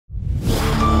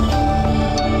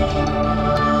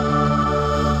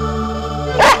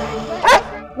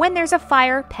When there's a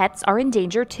fire, pets are in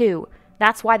danger too.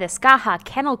 That's why the Skaha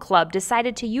Kennel Club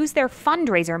decided to use their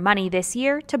fundraiser money this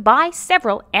year to buy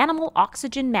several animal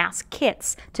oxygen mask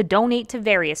kits to donate to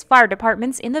various fire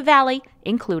departments in the valley,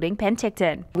 including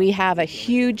Penticton. We have a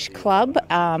huge club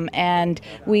and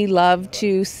we love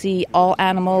to see all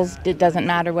animals. It doesn't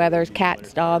matter whether it's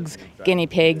cats, dogs, guinea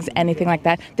pigs, anything like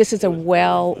that. This is a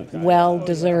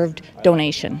well-deserved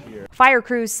donation. Fire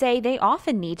crews say they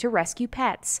often need to rescue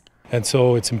pets. And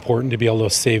so it's important to be able to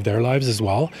save their lives as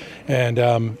well. And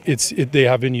they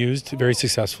have been used very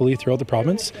successfully throughout the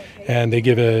province, and they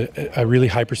give a really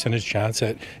high percentage chance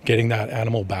at getting that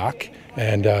animal back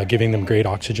and giving them great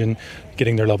oxygen,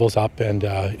 getting their levels up, and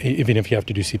even if you have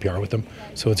to do CPR with them.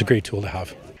 So it's a great tool to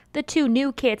have. The 2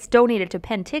 new kits donated to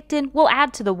Penticton will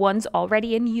add to the ones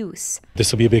already in use.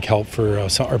 This will be a big help for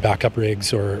our backup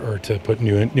rigs or to put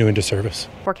new into service.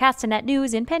 For Castanet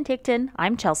News in Penticton,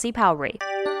 I'm Chelsea Powry.